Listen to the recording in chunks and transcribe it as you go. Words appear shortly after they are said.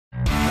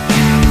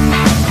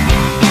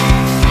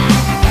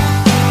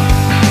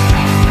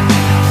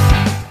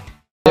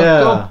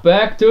Welcome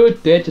back to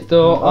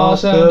Digital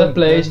Awesome, the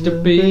place to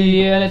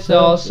be, and it's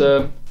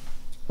awesome.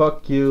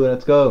 Fuck you,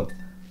 let's go.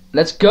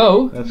 Let's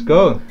go. Let's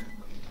go.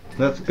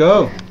 Let's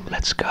go.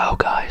 Let's go,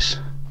 guys.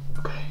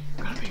 Okay,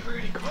 gotta be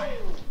really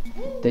quiet.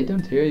 They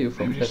don't hear you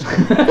from this.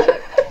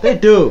 They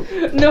do.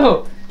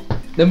 No.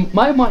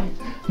 My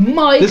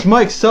mic. This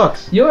mic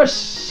sucks. Yours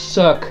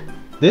suck.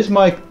 This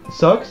mic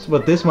sucks,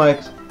 but this mic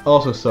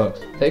also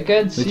sucks. They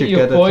can't Did see you you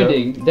get that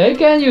pointing. They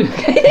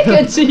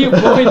can see you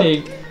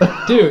pointing,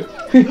 dude.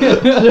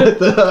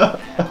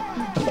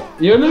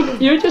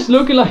 You're just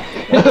looking like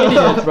an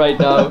idiot right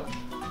now.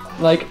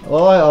 Like.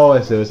 Well, I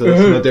always do, so it's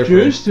no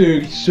different. This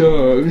thing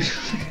sucks.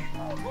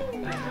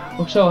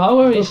 So how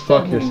are we?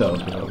 Fuck yourself.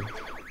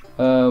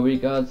 We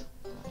got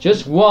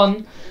just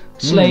one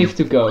slave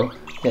to go.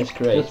 That's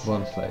great. Just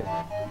one slave.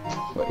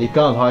 He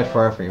can't hide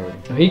far from you.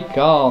 He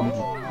can't.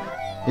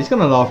 He's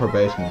gonna love our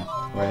basement,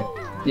 right?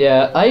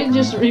 Yeah, I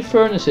just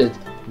refurnish it.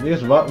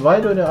 Because why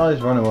do they always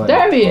run away?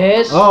 There he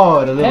is!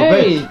 Oh, the little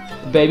hey,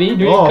 bitch. Baby,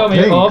 do you come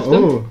here often?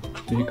 Ooh.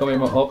 Do you come here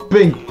more often?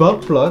 Pink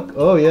butt plug.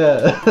 Oh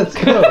yeah, let's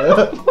go.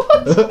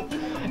 What?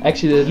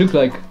 Actually, they look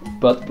like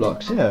butt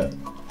plugs. Yeah.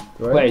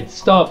 Right? Wait,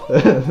 stop.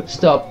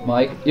 Stop,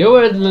 Mike. You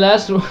were the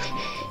last one.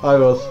 I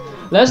was.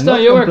 Last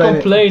time you were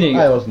complaining.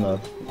 I was not.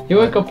 You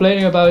were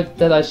complaining about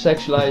that I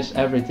sexualize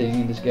everything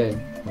in this game.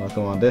 Oh,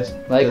 come on, this.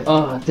 Like,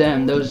 oh,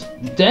 damn, those.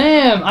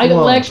 Damn! I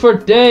got legs for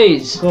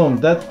days! Come on,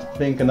 that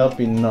thing cannot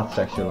be not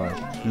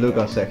sexualized. Look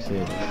how sexy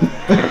it is.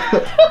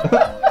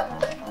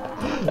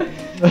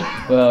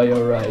 Well,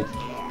 you're right.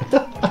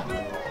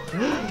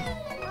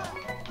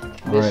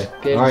 This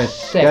game is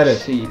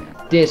sexy.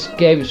 This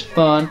game is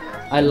fun.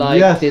 I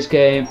like this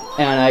game,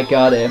 and I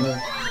got him.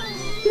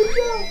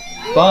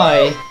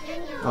 Bye.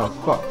 Oh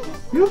fuck!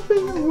 You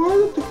think I'm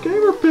worth of the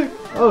gamer pick?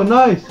 Oh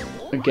nice.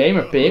 A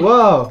gamer pig?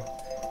 Wow.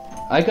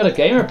 I got a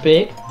gamer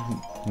pig.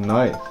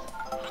 Nice.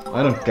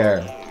 I don't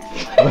care.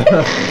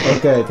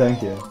 Okay,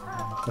 thank you.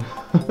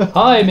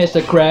 Hi,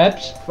 Mr.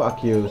 Krabs.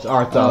 Fuck you, it's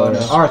our tower.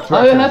 Our treasure.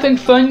 Are you having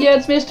fun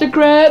yet, Mr.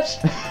 Krabs?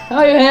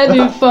 Are you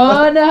having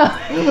fun?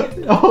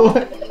 Oh.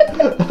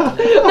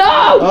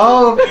 No!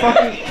 Oh,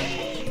 fucking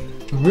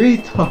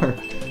retard.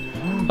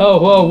 Oh,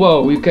 whoa,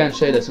 whoa, we can't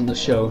say this on the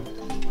show.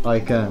 I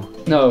can.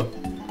 No.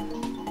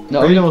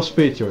 No. Freedom of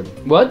speech, Jordan.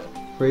 What?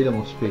 Freedom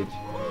of speech.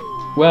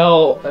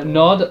 Well,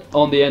 not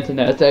on the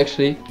internet,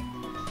 actually.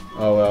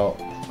 Oh well,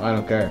 I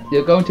don't care.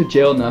 You're going to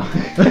jail now.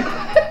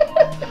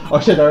 Oh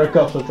shit, there are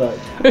cops outside.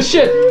 Oh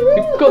shit!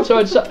 The cops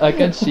are outside. I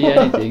can't see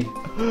anything.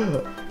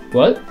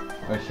 What?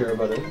 Are you sure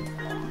about it?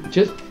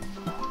 Just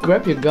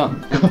grab your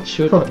gun and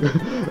shoot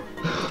them.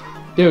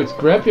 Dude,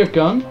 grab your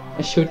gun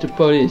and shoot the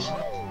police.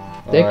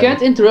 They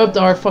can't interrupt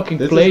our fucking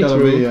playthrough. This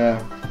is gonna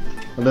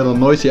be a little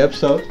noisy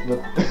episode, but...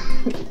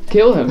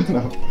 Kill him.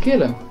 No.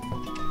 Kill him.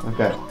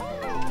 Okay.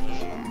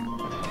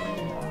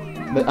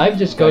 But I'm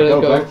just gonna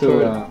go back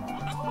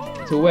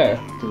to where?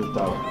 To the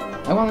tower.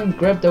 I want to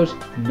grab those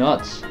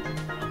nuts.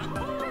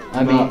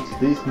 I mean,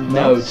 these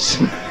notes.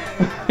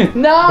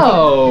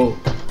 No!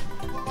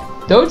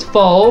 Don't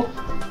fall.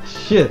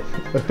 Shit.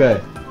 Okay.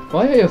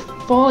 Why are you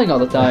falling all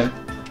the time?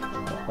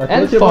 I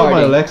And told you about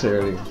my farting. legs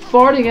earlier.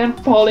 Farting and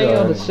falling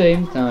at the Sorry.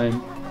 same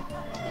time.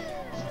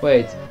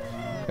 Wait.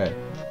 Okay.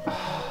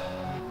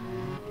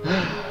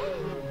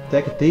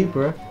 Take a deep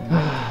breath.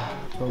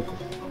 Focus.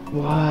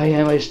 Why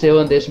am I still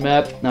on this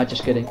map? No,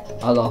 just kidding.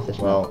 I love this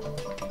Well,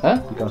 map. Huh?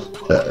 because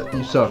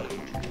you suck.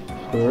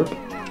 Burp.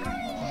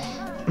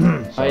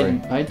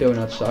 Sorry. I do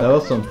not suck. That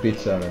was some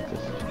pizza that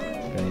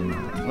just came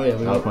Oh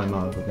yeah, out of my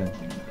mouth again.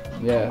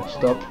 yeah,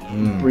 stop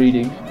Mm.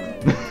 breathing.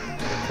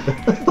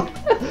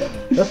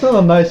 That's not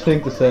a nice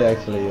thing to say,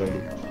 actually.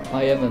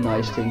 I am a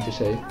nice thing to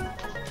say.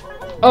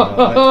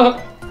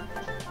 No,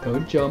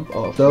 Don't jump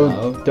off Don't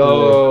now. do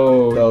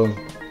Don't.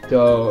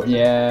 Don't.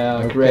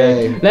 Yeah, Okay.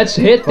 great. Let's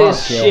hit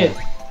this Fuck you. shit.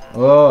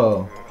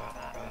 Whoa.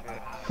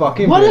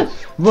 Fucking What bitch.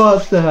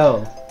 What the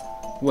hell?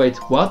 Wait,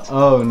 what?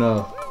 Oh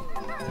no.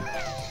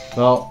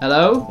 Well,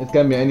 Hello? it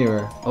can be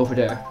anywhere. Over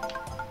there.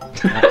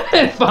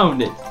 I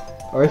found it.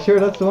 Are you sure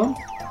that's the one?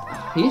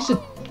 He's a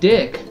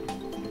dick.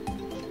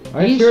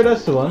 Are you sure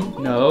that's the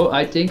one? No,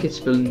 I think it's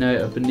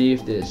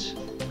beneath this.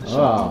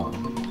 Oh.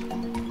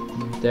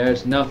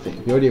 There's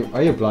nothing.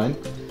 Are you blind?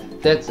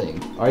 That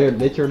thing. Are you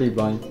literally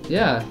blind?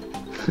 Yeah.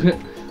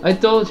 I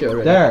told you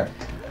already. There.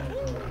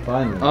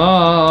 Finally.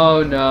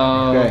 Oh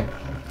no. Okay.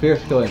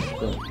 Fierce killing.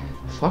 Go.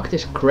 Fuck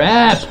this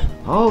crap.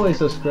 Always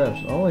those scraps.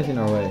 Always in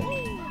our way.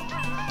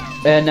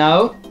 And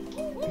now,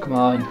 come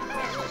on.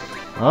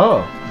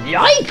 Oh.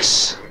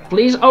 Yikes!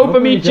 Please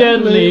open me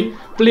gently.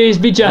 Please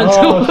be gentle.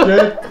 Oh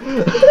shit.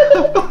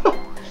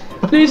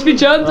 Please be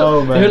gentle.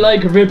 Oh, man. You're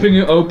like ripping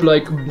it open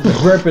like.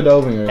 Rip it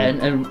over here.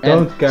 And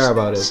Don't care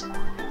about it.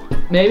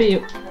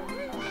 Maybe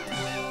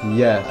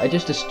Yes. I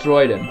just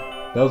destroyed him.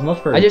 That was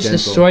not very I just gentle.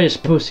 destroyed his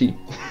pussy.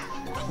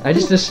 I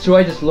just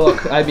destroyed his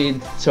lock. I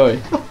mean, sorry.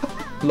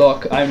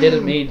 Lock. I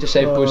didn't mean to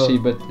say pussy,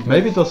 but.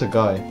 Maybe it was a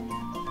guy.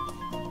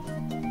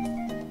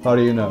 How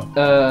do you know?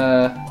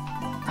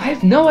 I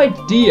have no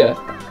idea.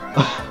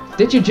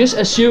 Did you just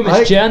assume it's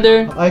I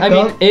gender? I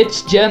mean, can't-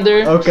 it's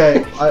gender.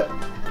 Okay,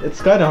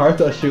 it's kind of hard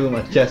to assume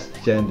a chest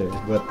gender,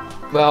 but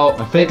Well,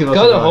 I think it's it was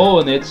got a a guy. hole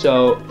in it,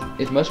 so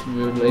it must be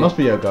related. it must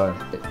be a guy.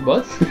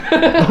 What?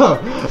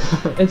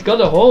 It's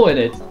got a hole in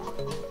it.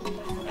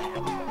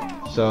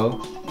 So,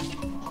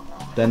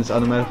 then it's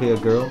automatically a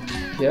girl.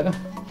 Yeah.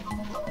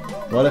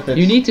 What if it's?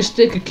 You need to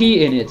stick a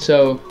key in it,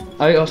 so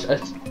I also.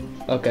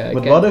 Okay.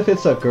 But I what can't. if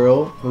it's a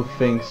girl who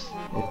thinks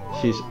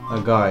she's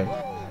a guy?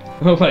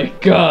 Oh my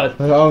god!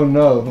 Oh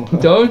no!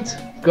 Don't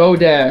go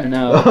there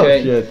now. Oh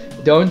Okay. shit!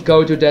 Don't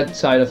go to that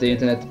side of the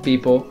internet,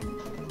 people.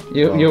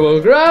 You Oh. you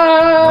will.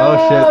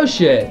 Oh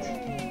shit!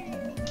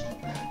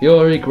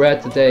 You'll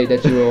regret the day that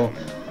you will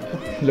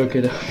look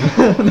it up.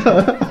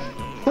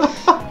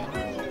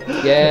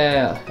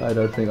 Yeah. I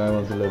don't think I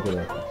want to look it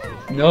up.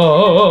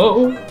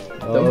 No.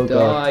 Oh, Don't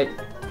God. die.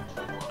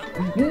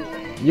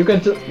 You can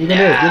do it. You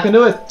can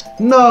do it.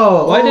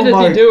 No! Why oh didn't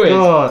my he do it?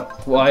 God.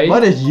 Why? Why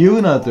did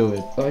you not do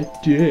it? I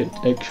did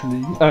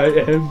actually. I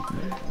am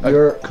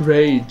You're a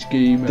great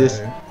gamer.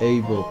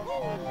 disabled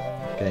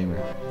gamer.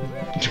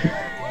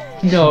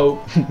 No.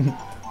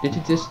 Did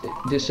you just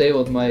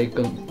disable my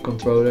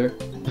controller?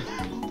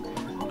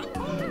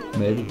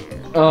 Maybe.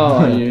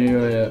 Oh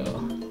yeah.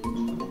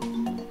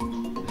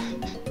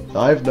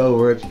 I have no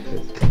words.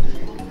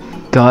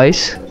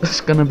 Guys,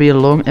 it's gonna be a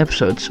long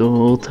episode, so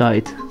hold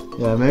tight.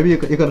 Yeah, maybe you're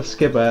gonna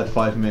skip ahead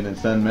 5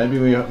 minutes, then maybe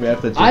we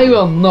have to. I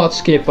will not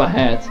skip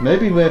ahead.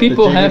 Maybe we have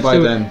People to have by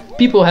to. then.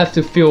 People have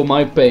to feel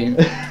my pain.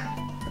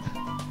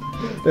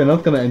 They're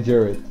not gonna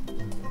endure it.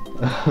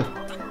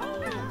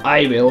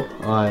 I will.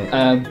 My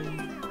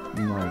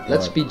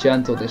Let's God. be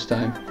gentle this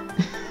time.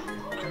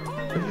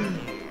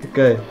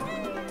 Okay,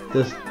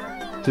 just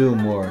 2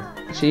 more.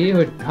 See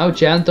how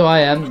gentle I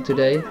am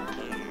today.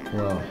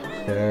 Well,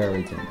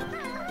 very gentle.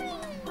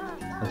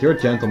 But you're a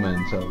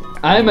gentleman, so.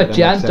 I'm a that makes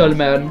sense.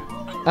 gentleman.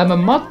 I'm a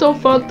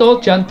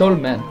motherfucking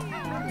gentleman.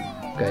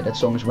 Okay, that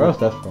song is Where wrong.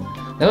 was that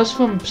from? That was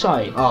from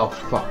Psy. Oh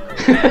fuck!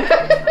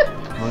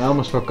 I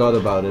almost forgot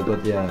about it,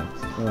 but yeah.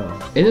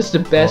 Oh, It is the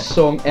best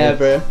song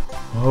ever.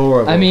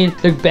 horrible. I mean,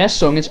 the best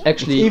song is it's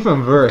actually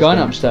even worse.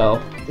 Gangnam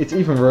Style. It's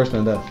even worse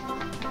than that.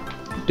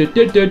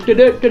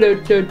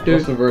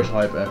 What's the worst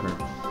hype ever?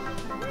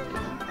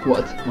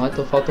 What?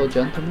 Motherfucking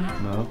gentleman?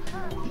 No.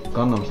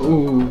 Gangnam Style.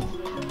 Ooh.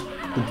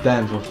 The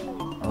dance was.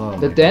 Oh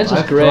The my dance God. was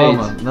I have great.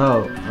 trauma.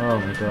 No. Oh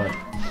my god.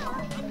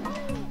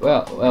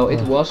 Well,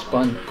 it was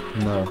fun.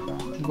 No.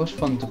 It was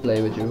fun to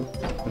play with you.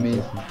 I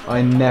mean,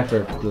 I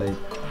never played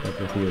that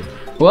with you.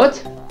 what?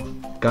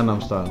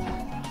 Gangnam Style.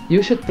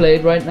 You should play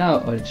it right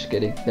now. Oh, just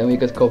kidding. Then we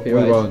got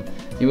copyright. We won't.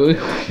 You will.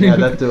 Yeah,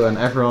 that too, and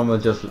everyone will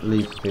just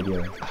leave the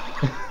video.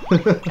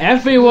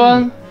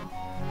 Everyone.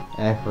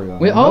 Everyone.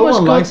 We no almost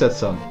one got- likes that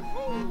song.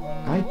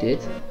 I did.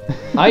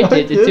 I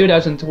did in did?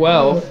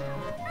 2012.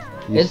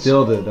 You It's-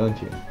 still do,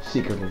 don't you?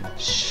 Secretly.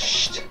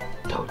 Shh!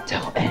 Don't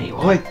tell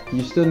anyone. Wait,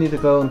 you still need to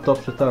go on top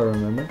of the tower,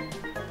 remember?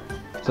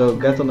 So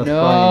get on that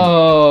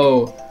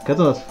No. get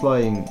on that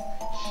flying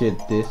shit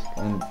disc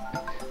and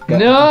go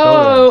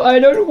No, I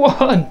don't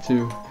want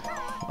to. there.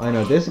 I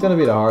know, this is gonna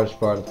be the hardest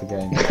part of the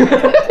game.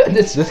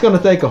 this, This is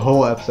gonna take a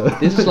whole episode.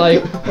 this is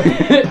like.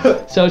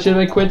 So should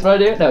we quit right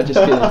here? No, just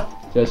kidding.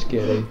 Just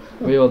kidding.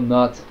 We will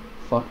not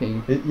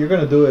fucking. You're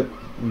gonna do it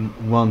in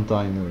one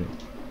time, really.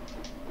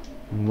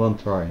 In one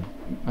try.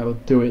 I will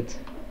do it.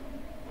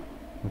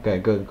 Okay,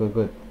 good, good,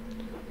 good.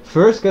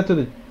 First get to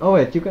the... Oh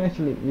wait, you can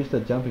actually use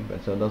that jumping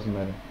pad, so it doesn't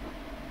matter.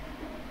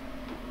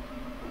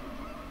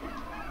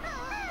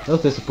 That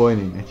was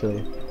disappointing,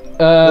 actually.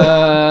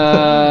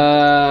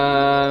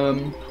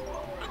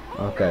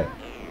 Okay.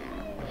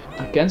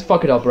 I can't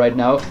fuck it up right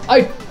now.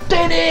 I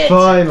did it!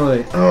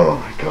 Finally! Oh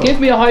my god. Give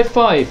me a high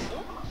five.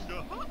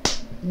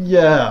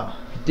 Yeah!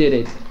 Did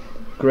it.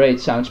 Great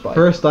sound spike.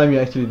 First time you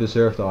actually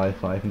deserved a high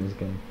five in this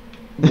game.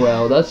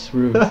 Well, that's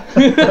rude.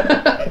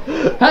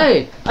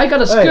 Hey, I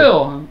got a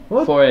skill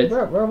What? for it.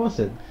 Where was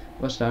it?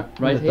 What's that?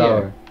 In Right the here.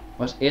 tower.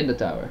 Was in the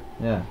tower.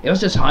 Yeah. It was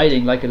just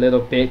hiding like a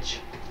little bitch.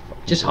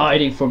 Just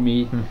hiding from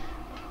me.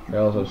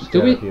 They're also Do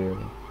scared we- of you.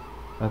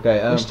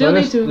 Okay, We still so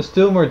need there's, to- there's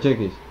still more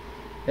jiggies.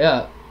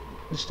 Yeah.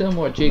 There's still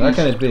more Where jiggies.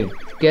 can it be?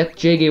 Get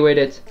jiggy with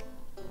it.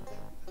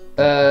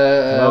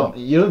 Well,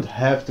 you don't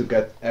have to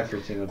get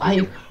every single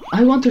jiggy.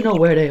 I want to know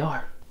where they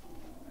are.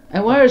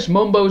 And where is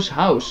Mombo's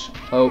house?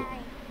 Oh,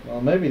 Well,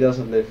 maybe he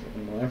doesn't live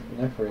in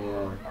every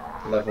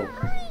level.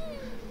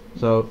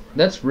 So,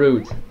 that's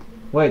rude.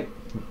 wait.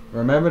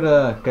 Remember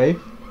the cave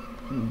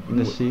in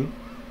the sea?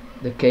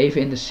 The cave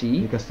in the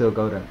You sea? can still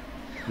go there.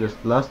 Just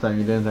last time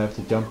you didn't have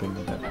to jump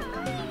into that.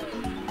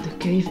 The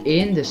cave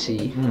in the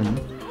sea?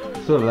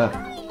 To the left.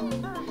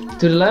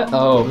 To the left?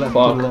 Oh, To the left,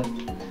 fuck. to the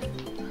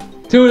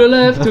left. To the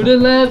left, to the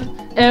left.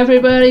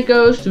 Everybody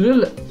goes to the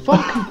left.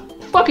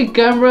 Fucking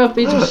camera,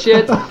 piece of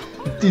shit.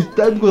 These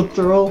damn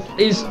controls.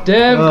 These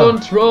damn Oh.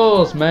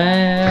 controls,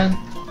 man.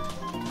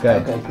 Okay,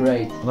 Okay,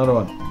 great. another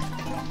one.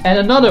 And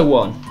another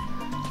one.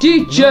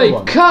 DJ Another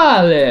one.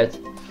 Khaled.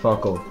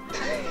 Fuck off.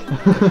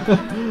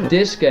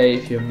 This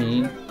cave, you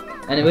mean?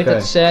 And with Okay.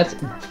 that sad,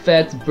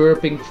 fat,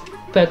 burping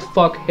fat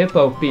fuck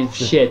hippo piece of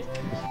shit.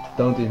 Just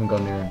don't even go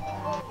near him.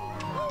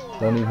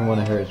 Don't even want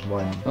to hear his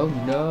whine. Oh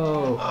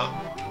no.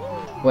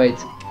 Wait.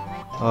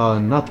 Oh,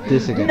 not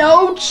this again.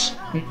 Notes!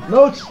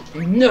 Notes!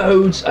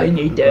 Notes! I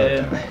need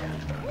them.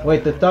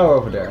 Wait, the tower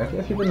over there.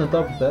 Have you been on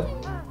top of that?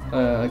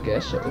 I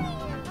guess so.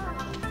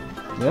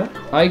 Yeah?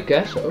 I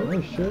guess so. Are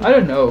you sure? I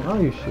don't know.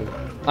 Are you sure?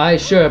 I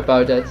sure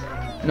about that.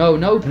 No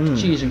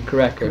cheese and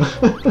crackers.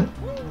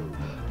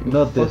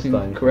 Not this fucking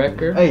time.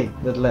 cracker. Hey,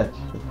 that ledge.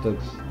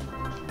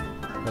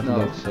 That No,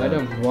 looks, I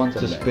don't want that.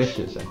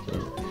 suspicious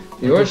actually.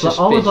 You're It's suspicious.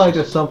 almost like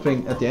there's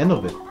something at the end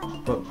of it.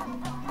 But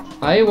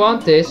I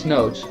want this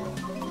note.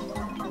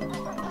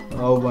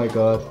 oh my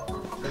god.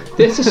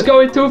 This is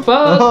going too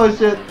fast. Oh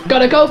shit.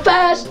 Gotta go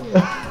fast.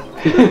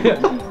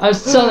 I'm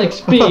Sonic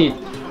Speed.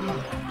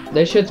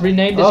 They should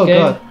rename this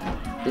game. God.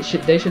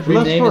 They should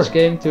rename this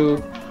game to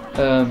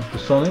The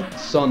Sonic?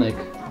 Sonic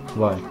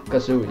Why?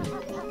 Kazooie.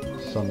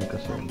 Sonic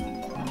Kazooie.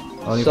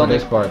 Only Sonic, for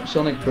this part.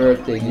 Sonic bird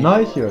thingy.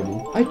 Nice, Jordi.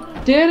 I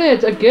did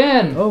it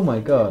again. Oh my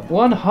god.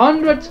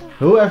 100.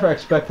 Whoever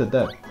expected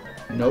that?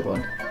 No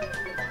one.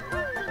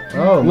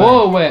 Oh man.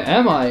 Whoa, where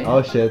am I?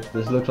 Oh shit,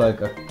 this looks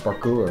like a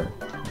parkour.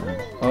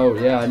 Oh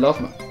yeah, I love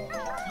my.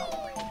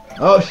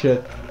 Oh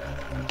shit.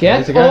 Get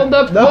Nice again. on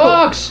the No.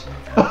 box!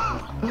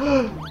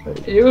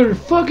 You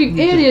fucking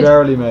You just idiot!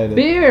 barely made it.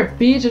 Beer,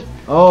 pieces.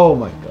 Oh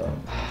my god.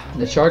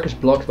 The shark is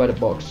blocked by the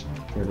box.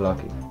 You're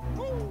lucky.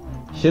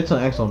 Shit's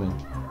on X on me.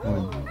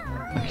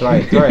 Try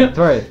it, try it,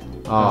 try it.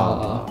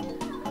 Ah.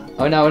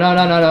 Oh no, no,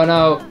 no, no, no,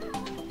 no.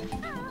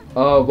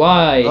 Oh,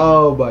 why?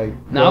 Oh my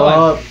god. Now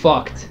I'm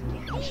fucked.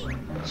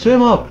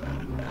 Swim up!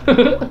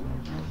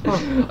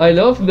 I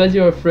love that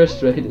you're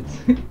frustrated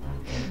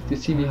to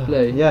see me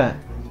play. Yeah,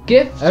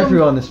 Give some...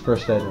 everyone is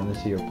frustrated when they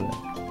see you play.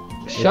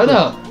 Shut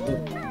up!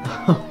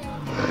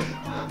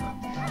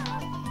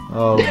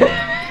 Oh.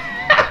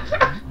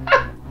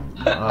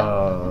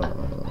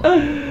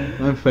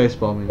 I'm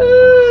facepalming.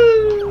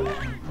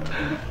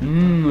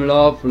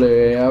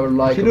 Lovely. I would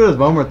like. If you do this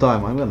one more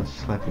time, I'm gonna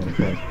slap you in the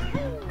face.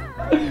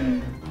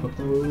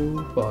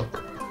 Oh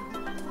fuck.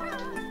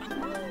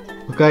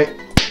 Okay.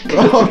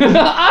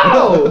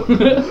 Ow!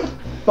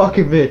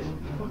 Fucking bitch.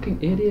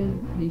 Fucking idiot.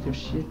 Piece of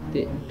shit.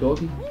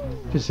 Doggy. You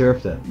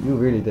deserved that. You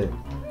really did.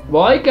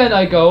 Why can't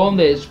I go on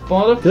this? Do the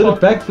Motherfucker.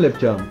 backflip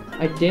jump.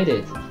 I did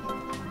it.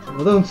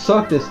 Well, don't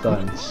suck this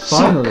time. Suck.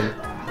 Finally.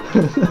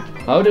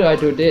 How do I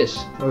do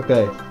this?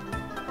 Okay.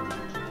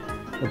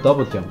 A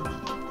double jump.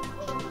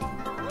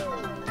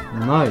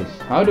 Nice.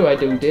 How do I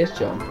do this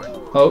jump?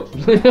 Oh,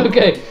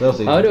 okay. That's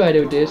easy. How do I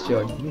do this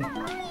jump?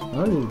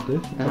 How do you do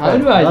this? And how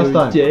do I last do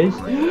time. this?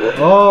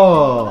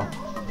 Oh.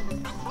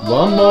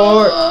 One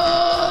more.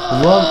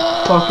 One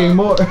fucking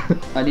more.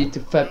 I need to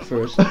fap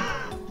first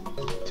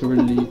to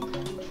relieve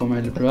for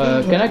my.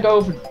 Can I go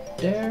over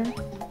there?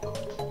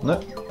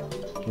 No.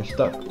 You're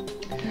stuck.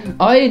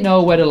 I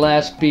know where the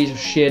last piece of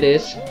shit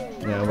is.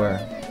 Yeah, where?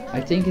 I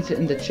think it's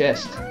in the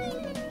chest,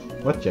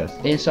 What chest?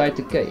 inside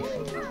the cave.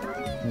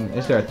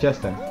 Is there a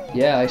chest there?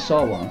 Yeah, I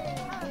saw one.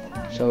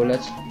 So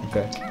let's.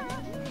 Okay.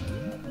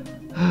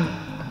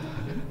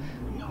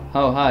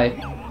 Oh hi.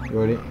 You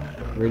ready?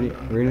 Really?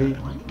 Really?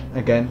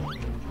 Again?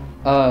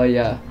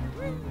 Yeah.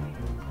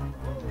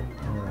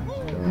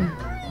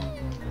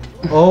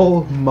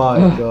 Oh my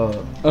god.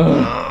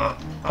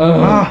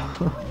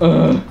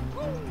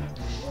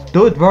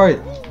 Do it right.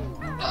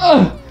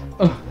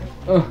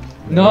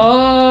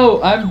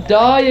 No, I'm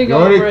dying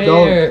Yori, over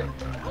don't. here.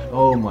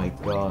 Oh my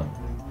god.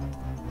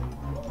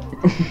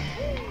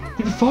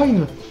 You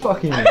fucking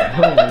fucking. Oh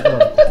my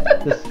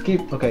god. Just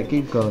keep. Okay,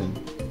 keep going.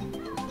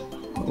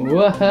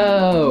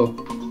 Whoa.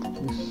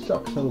 You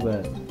suck so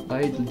bad.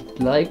 I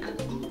like.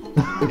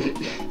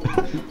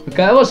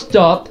 Okay, I will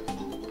stop.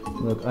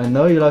 Look, I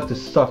know you like to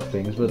suck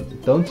things,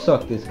 but don't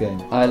suck this game.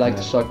 I like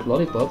to Yeah. suck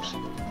lollipops.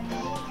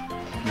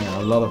 Yeah,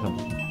 a lot of them.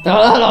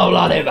 Hello,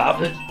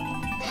 lollipops.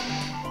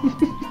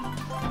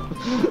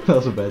 That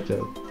was a bad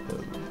joke.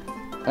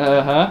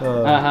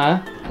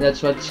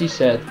 That's what she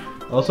said.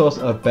 Also was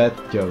a bad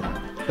joke.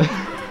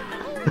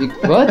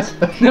 What?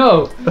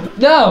 No!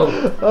 No!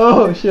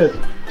 Oh shit.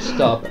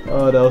 Stop.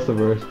 Oh, that was the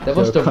worst. That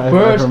was the joke I've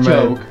worst ever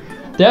joke.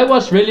 made. That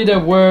was really the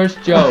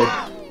worst joke.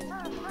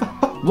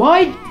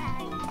 Why?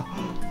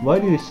 Why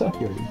do you suck,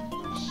 Jordi?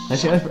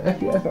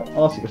 Have you ever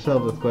asked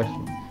yourself that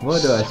question? Why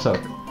do I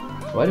suck?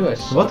 Why do I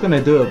suck? What can I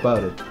do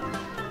about it?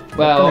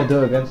 Well, What can I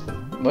do against it?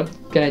 what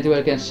can I do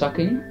against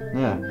sucking?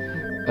 Yeah.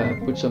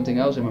 Put something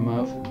else in my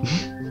mouth.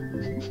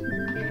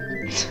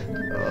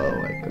 Oh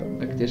my god.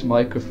 Like this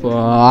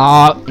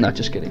microphone. No,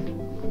 just kidding.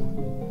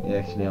 You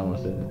actually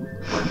almost did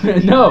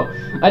it. No,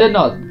 I did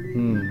not.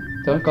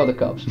 Don't call the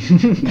cops.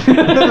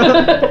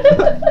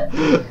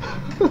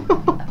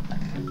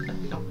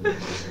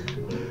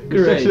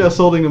 You're Great. actually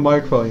assaulting the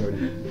microphone,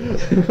 Jordi.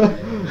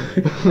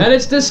 And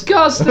it's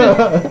disgusting.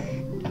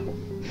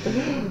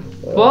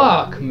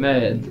 Fuck,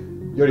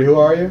 man. Jordi, who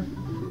are you?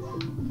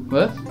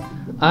 What?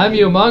 I'm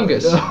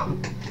humongous.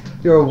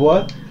 You're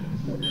what?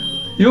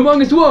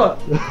 Humongous what?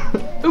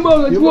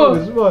 Humongous what?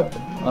 Humongous what?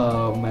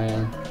 Oh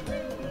man.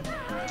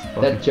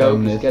 That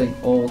joke is getting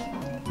old.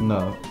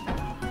 No.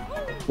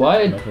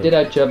 Why Never. did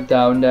I jump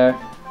down there?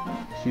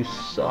 You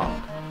suck.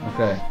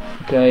 Okay.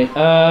 Okay,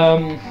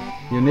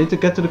 You need to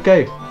get to the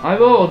cave. I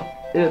will.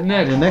 In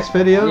Next. the next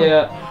video?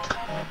 Yeah.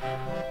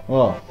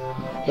 Well,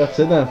 that's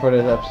it then for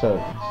this episode.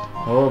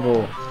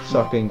 Horrible,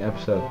 sucking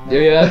episode. Do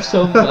you have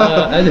some?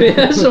 Do you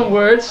have some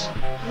words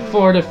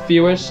for the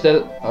viewers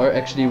that are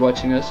actually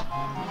watching us?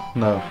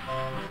 No,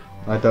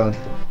 I don't.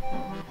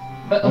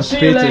 I'll I'm see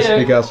you speechless later.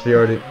 because we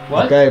already.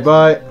 What? Okay,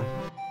 bye.